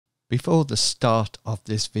Before the start of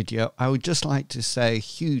this video, I would just like to say a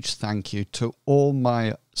huge thank you to all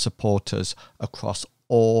my supporters across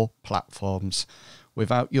all platforms.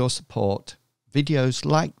 Without your support, videos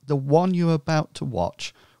like the one you're about to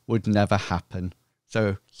watch would never happen.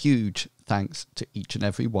 So huge thanks to each and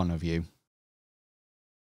every one of you.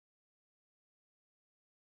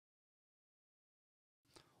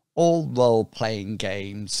 All role-playing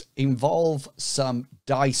games involve some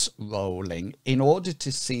dice rolling in order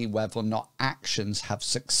to see whether or not actions have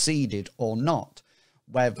succeeded or not,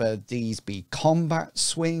 whether these be combat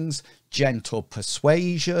swings, gentle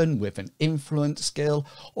persuasion with an influence skill,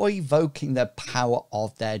 or evoking the power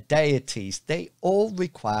of their deities. They all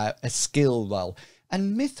require a skill roll,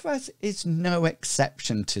 and Mythras is no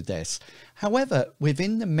exception to this. However,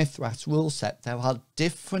 within the Mythras rule set, there are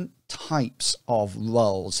different types of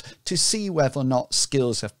rolls to see whether or not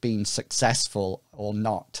skills have been successful or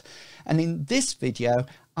not. And in this video,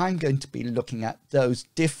 I'm going to be looking at those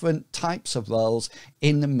different types of rolls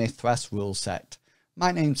in the Mythras rule set.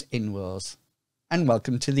 My name's Inwils, and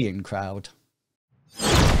welcome to the Incrowd.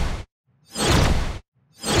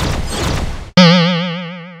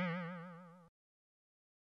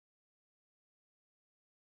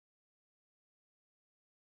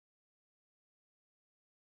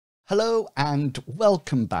 Hello and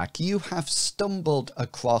welcome back. You have stumbled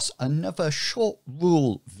across another short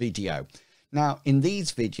rule video. Now, in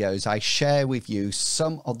these videos, I share with you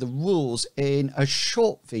some of the rules in a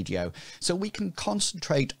short video so we can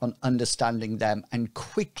concentrate on understanding them and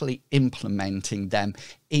quickly implementing them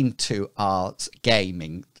into our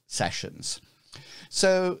gaming sessions.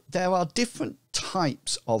 So there are different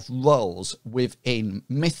types of roles within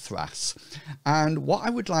Mythras, and what I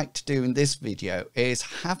would like to do in this video is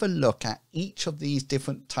have a look at each of these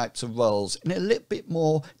different types of roles in a little bit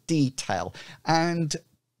more detail and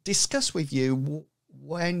discuss with you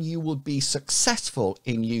when you will be successful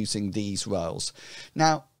in using these roles.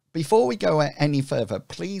 Now, before we go any further,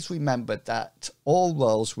 please remember that all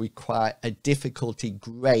roles require a difficulty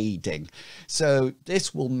grading. So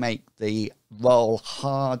this will make the role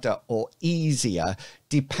harder or easier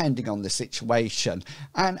depending on the situation.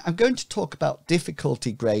 And I'm going to talk about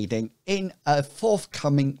difficulty grading in a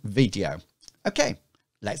forthcoming video. Okay,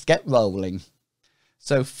 let's get rolling.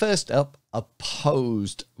 So first up,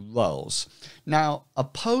 opposed rolls. Now,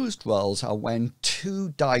 opposed rolls are when two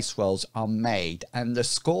dice rolls are made and the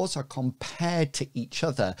scores are compared to each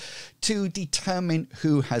other to determine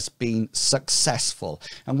who has been successful.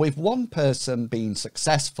 And with one person being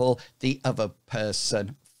successful, the other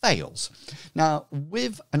person fails. Now,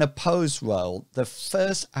 with an opposed roll, the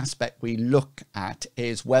first aspect we look at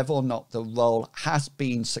is whether or not the roll has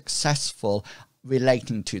been successful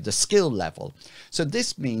relating to the skill level. So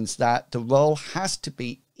this means that the roll has to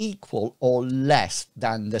be equal or less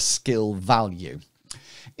than the skill value.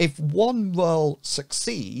 If one roll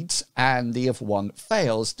succeeds and the other one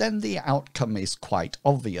fails, then the outcome is quite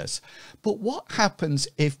obvious. But what happens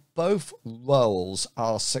if both rolls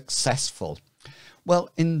are successful? Well,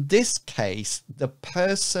 in this case, the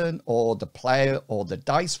person or the player or the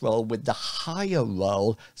dice roll with the higher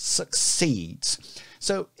roll succeeds.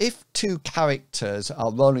 So if two characters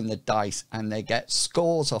are rolling the dice and they get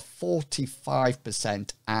scores of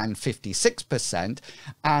 45% and 56%,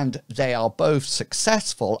 and they are both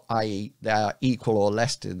successful, i.e. they are equal or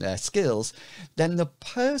less to their skills, then the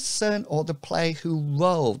person or the player who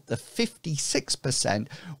rolled the 56%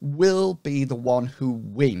 will be the one who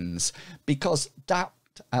wins, because that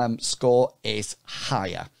score is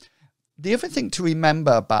higher. The other thing to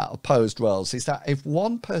remember about opposed rolls is that if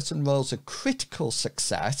one person rolls a critical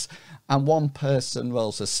success and one person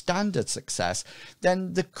rolls a standard success,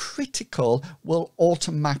 then the critical will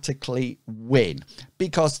automatically win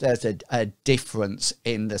because there's a difference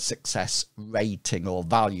in the success rating or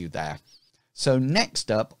value there. So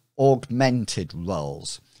next up, augmented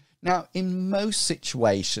rolls. Now, in most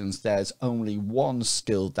situations, there's only one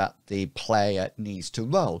skill that the player needs to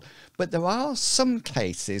roll, but there are some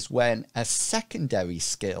cases when a secondary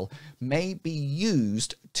skill may be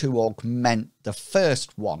used to augment the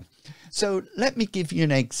first one. So let me give you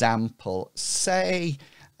an example. Say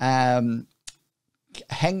Hengist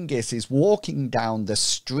is walking down the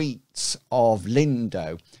streets of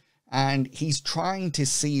Lindo, and he's trying to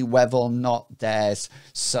see whether or not there's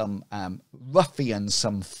some ruffians,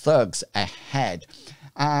 some thugs ahead,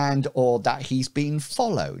 or that he's being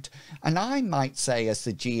followed. And I might say as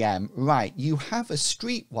the GM, right, you have a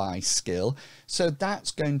streetwise skill, so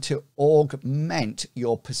that's going to augment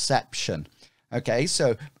your perception. Okay,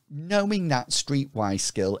 so knowing that streetwise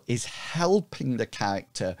skill is helping the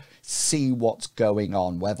character see what's going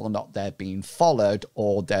on, whether or not they're being followed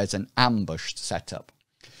or there's an ambush set up.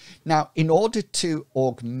 Now, in order to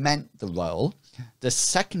augment the role, the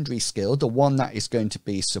secondary skill, the one that is going to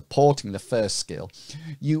be supporting the first skill,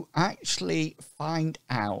 you actually find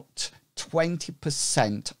out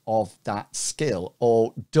 20% of that skill,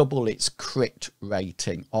 or double its crit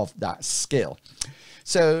rating of that skill.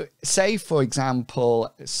 So say, for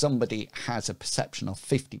example, somebody has a perception of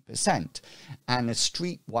 50% and a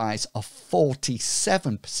streetwise of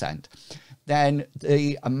 47%. Then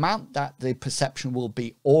the amount that the perception will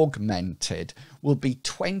be augmented will be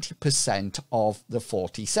 20% of the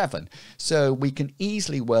 47. So we can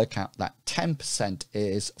easily work out that 10%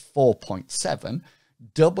 is 4.7.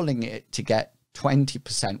 Doubling it to get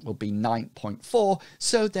 20% will be 9.4.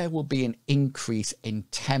 So there will be an increase in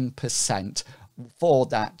 10% for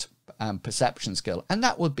that perception skill. And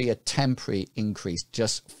that would be a temporary increase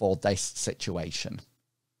just for this situation.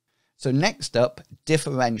 So next up,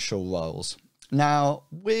 differential roles. Now,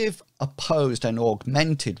 with opposed and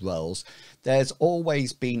augmented roles, there's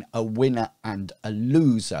always been a winner and a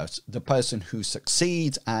loser, the person who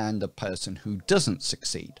succeeds and the person who doesn't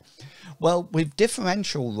succeed. Well, with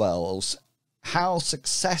differential roles, how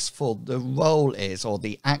successful the role is, or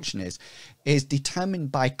the action is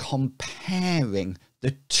determined by comparing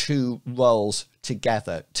the two roles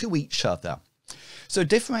together to each other. So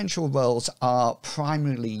differential roles are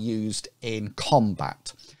primarily used in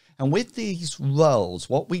combat. And with these roles,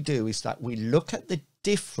 what we do is that we look at the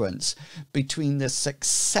difference between the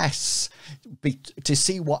success to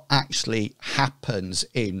see what actually happens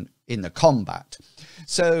in the combat.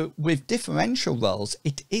 So with differential roles,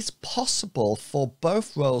 it is possible for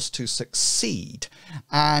both roles to succeed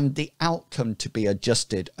and the outcome to be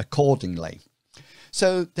adjusted accordingly.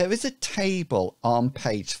 So there is a table on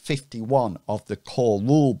page 51 of the core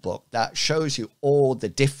rule book that shows you all the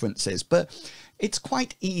differences, but it's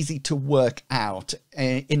quite easy to work out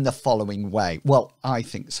in the following way. Well, I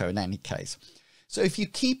think so in any case. So if you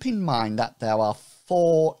keep in mind that there are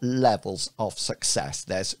 4 levels of success,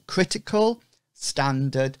 there's critical,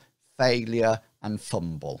 standard, failure, and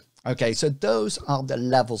fumble. Okay, so those are the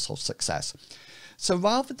levels of success. So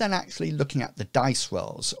rather than actually looking at the dice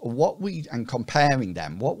rolls and comparing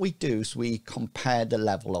them, what we do is we compare the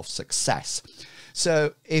level of success.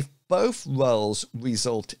 So if both rolls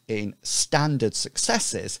result in standard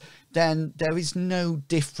successes, then there is no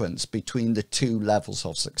difference between the 2 levels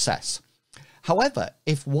of success. However,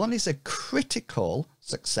 if one is a critical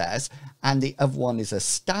success and the other one is a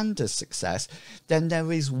standard success, then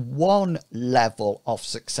there is 1 level of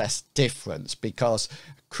success difference, because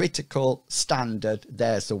critical, standard,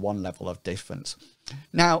 there's the 1 level of difference.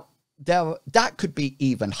 Now, that could be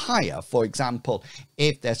even higher. For example,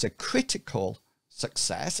 if there's a critical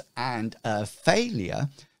success and a failure,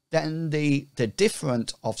 then the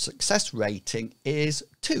difference of success rating is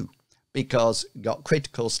 2. Because you got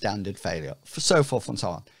critical, standard, failure, so forth and so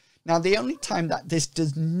on. Now, the only time that this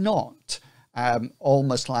does not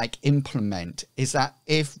almost like implement is that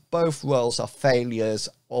if both roles are failures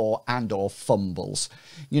or fumbles.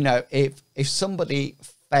 You know, if somebody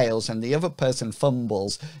fails and the other person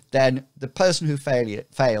fumbles, then the person who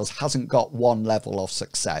fails hasn't got 1 level of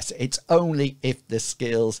success. It's only if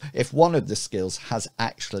one of the skills has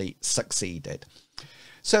actually succeeded.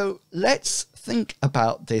 So let's think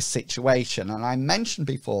about this situation. And I mentioned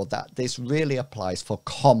before that this really applies for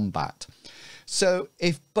combat. So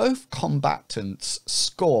if both combatants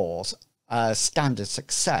scores a standard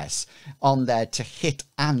success on their to hit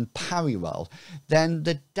and parry roll, then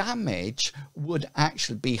the damage would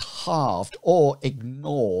actually be halved or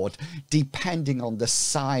ignored depending on the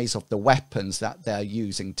size of the weapons that they're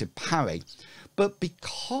using to parry. But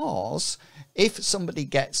because if somebody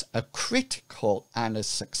gets a critical and a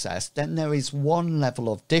success, then there is 1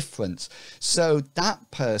 level of difference. So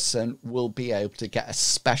that person will be able to get a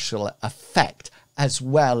special effect as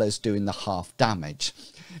well as doing the half damage.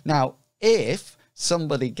 Now, if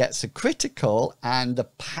somebody gets a critical and the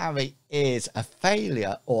parry is a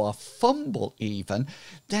failure or a fumble even,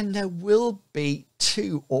 then there will be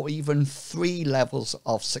 2 or even 3 levels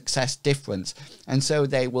of success difference. And so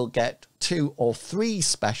they will get 2 or 3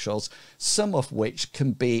 specials, some of which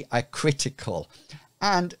can be a critical.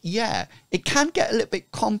 And yeah, it can get a little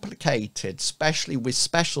bit complicated, especially with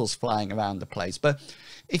specials flying around the place. But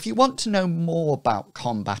if you want to know more about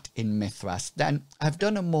combat in Mythras, then I've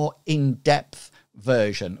done a more in-depth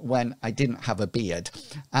version when I didn't have a beard,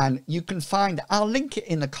 and you can find, I'll link it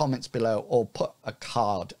in the comments below or put a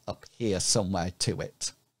card up here somewhere to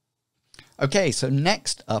it. Okay, so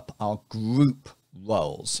next up are group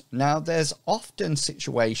roles. Now, there's often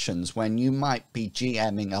situations when you might be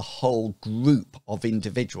GMing a whole group of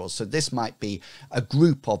individuals. So this might be a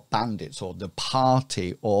group of bandits or the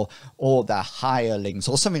party or the hirelings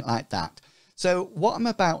or something like that. So what I'm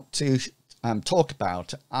about to talk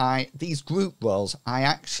about, these group roles, I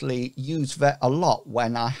actually use a lot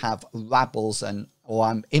when I have rabbles or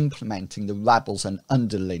I'm implementing the rabbles and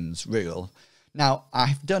underlings rule. Now,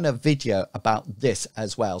 I've done a video about this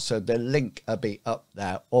as well, so the link will be up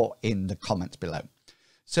there or in the comments below.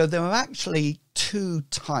 So there are actually two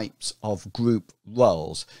types of group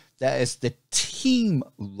roles. There is the team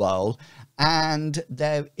role and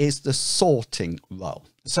there is the sorting role.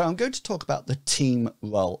 So I'm going to talk about the team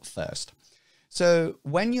role first. So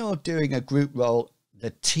when you're doing a group role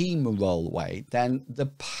the team role way, then the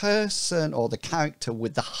person or the character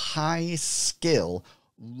with the highest skill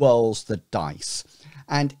rolls the dice,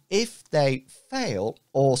 and if they fail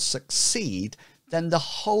or succeed, then the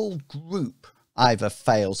whole group either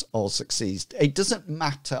fails or succeeds. It doesn't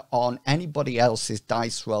matter on anybody else's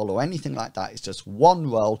dice roll or anything like that. It's just one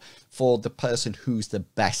roll for the person who's the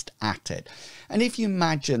best at it. And if you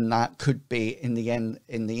imagine that could be in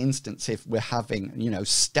the instance if we're having, you know,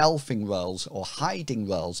 stealthing rolls or hiding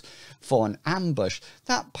rolls for an ambush,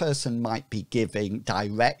 that person might be giving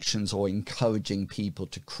directions or encouraging people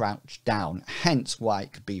to crouch down, hence why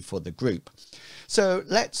it could be for the group. So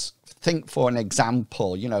let's think for an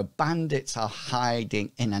example, you know, bandits are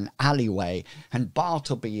hiding in an alleyway and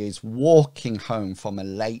Bartleby is walking home from a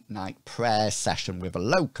late night prayer session with a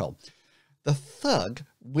local. The thug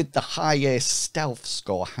with the highest stealth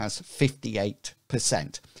score has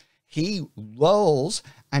 58%. He rolls,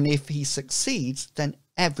 and if he succeeds, then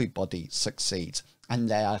everybody succeeds and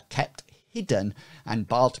they are kept hidden and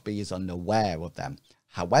Bartleby is unaware of them.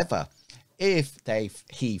 However, if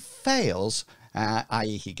he fails,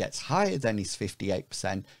 i.e. he gets higher than his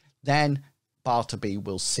 58%, then Bartleby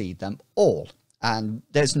will see them all. And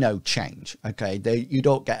there's no change, okay? You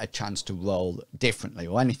don't get a chance to roll differently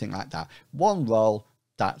or anything like that. One roll,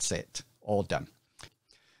 that's it, all done.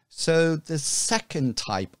 So the second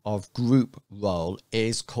type of group roll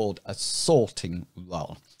is called a sorting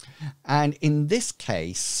roll. And in this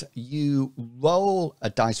case, you roll a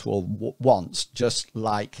dice roll once, just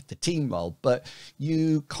like the team roll, but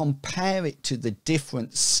you compare it to the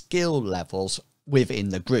different skill levels within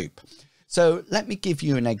the group. So let me give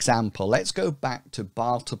you an example. Let's go back to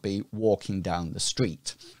Bartleby walking down the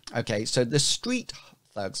street. Okay, so the street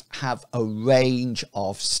thugs have a range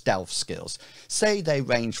of stealth skills. Say they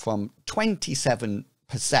range from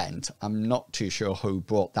 27%, I'm not too sure who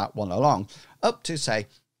brought that one along, up to say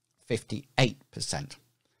 58%.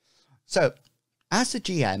 So as a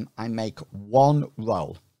GM, I make one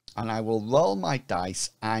roll and I will roll my dice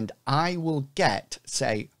and I will get,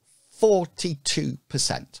 say,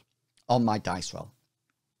 42% on my dice roll.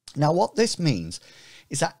 Now what this means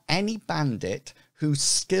is that any bandit whose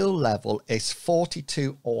skill level is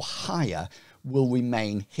 42 or higher will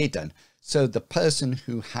remain hidden. So the person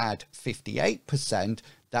who had 58%,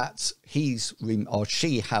 that's he's or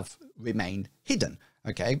she have remained hidden,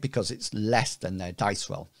 okay, because it's less than their dice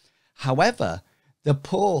roll. However, the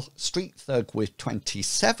poor street thug with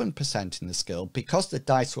 27% in the skill, because the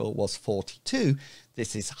dice roll was 42,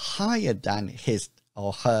 this is higher than his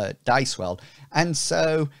or her dice roll, and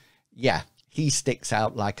so yeah, he sticks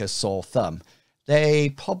out like a sore thumb. They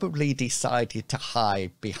probably decided to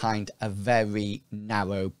hide behind a very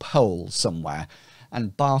narrow pole somewhere,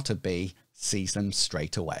 and Bartleby sees them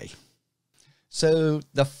straight away. So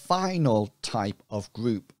the final type of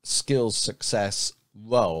group skills success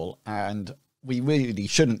role, and we really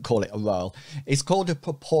shouldn't call it a role, is called a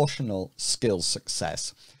proportional skills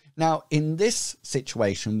success. Now in this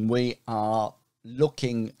situation we are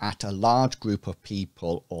looking at a large group of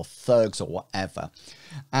people or thugs or whatever,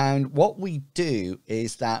 and what we do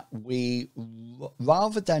is that we,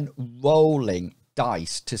 rather than rolling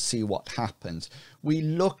dice to see what happens, we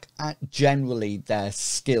look at generally their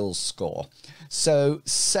skill score. So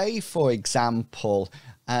say for example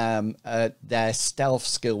their stealth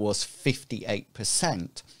skill was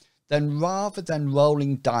 58%, then rather than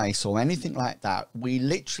rolling dice or anything like that, we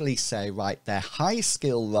literally say, right, their high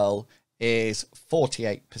skill roll is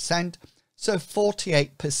 48%, so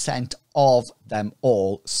 48% of them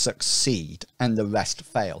all succeed and the rest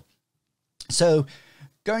fail. So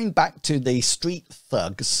going back to the street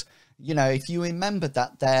thugs, you know, if you remember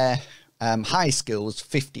that their high skill was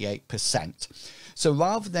 58%, so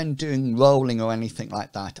rather than doing rolling or anything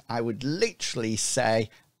like that, I would literally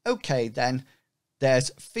say, okay, then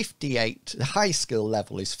there's 58, the high skill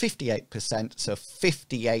level is 58%, so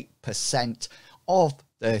 58% of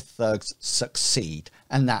the thugs succeed,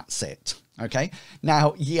 and that's it. Okay,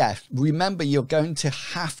 now, yeah, remember you're going to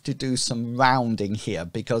have to do some rounding here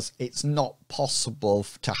because it's not possible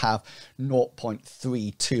to have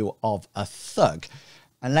 0.32 of a thug,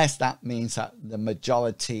 unless that means that the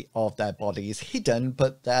majority of their body is hidden,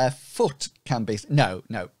 but their foot can be... No,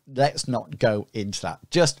 let's not go into that.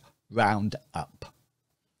 Just round up.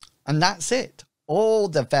 And that's it. All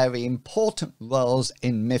the very important roles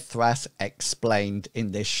in Mythras explained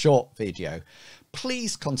in this short video.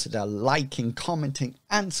 Please consider liking, commenting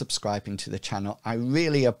and subscribing to the channel. I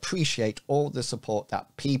really appreciate all the support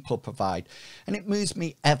that people provide, and it moves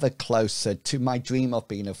me ever closer to my dream of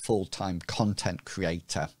being a full-time content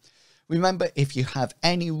creator. Remember, if you have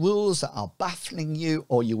any rules that are baffling you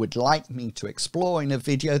or you would like me to explore in a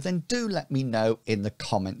video, then do let me know in the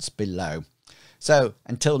comments below. So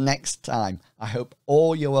until next time, I hope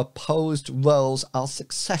all your opposed roles are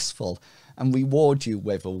successful and reward you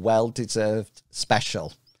with a well-deserved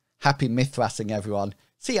special. Happy Mythrasing, everyone.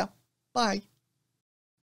 See ya. Bye.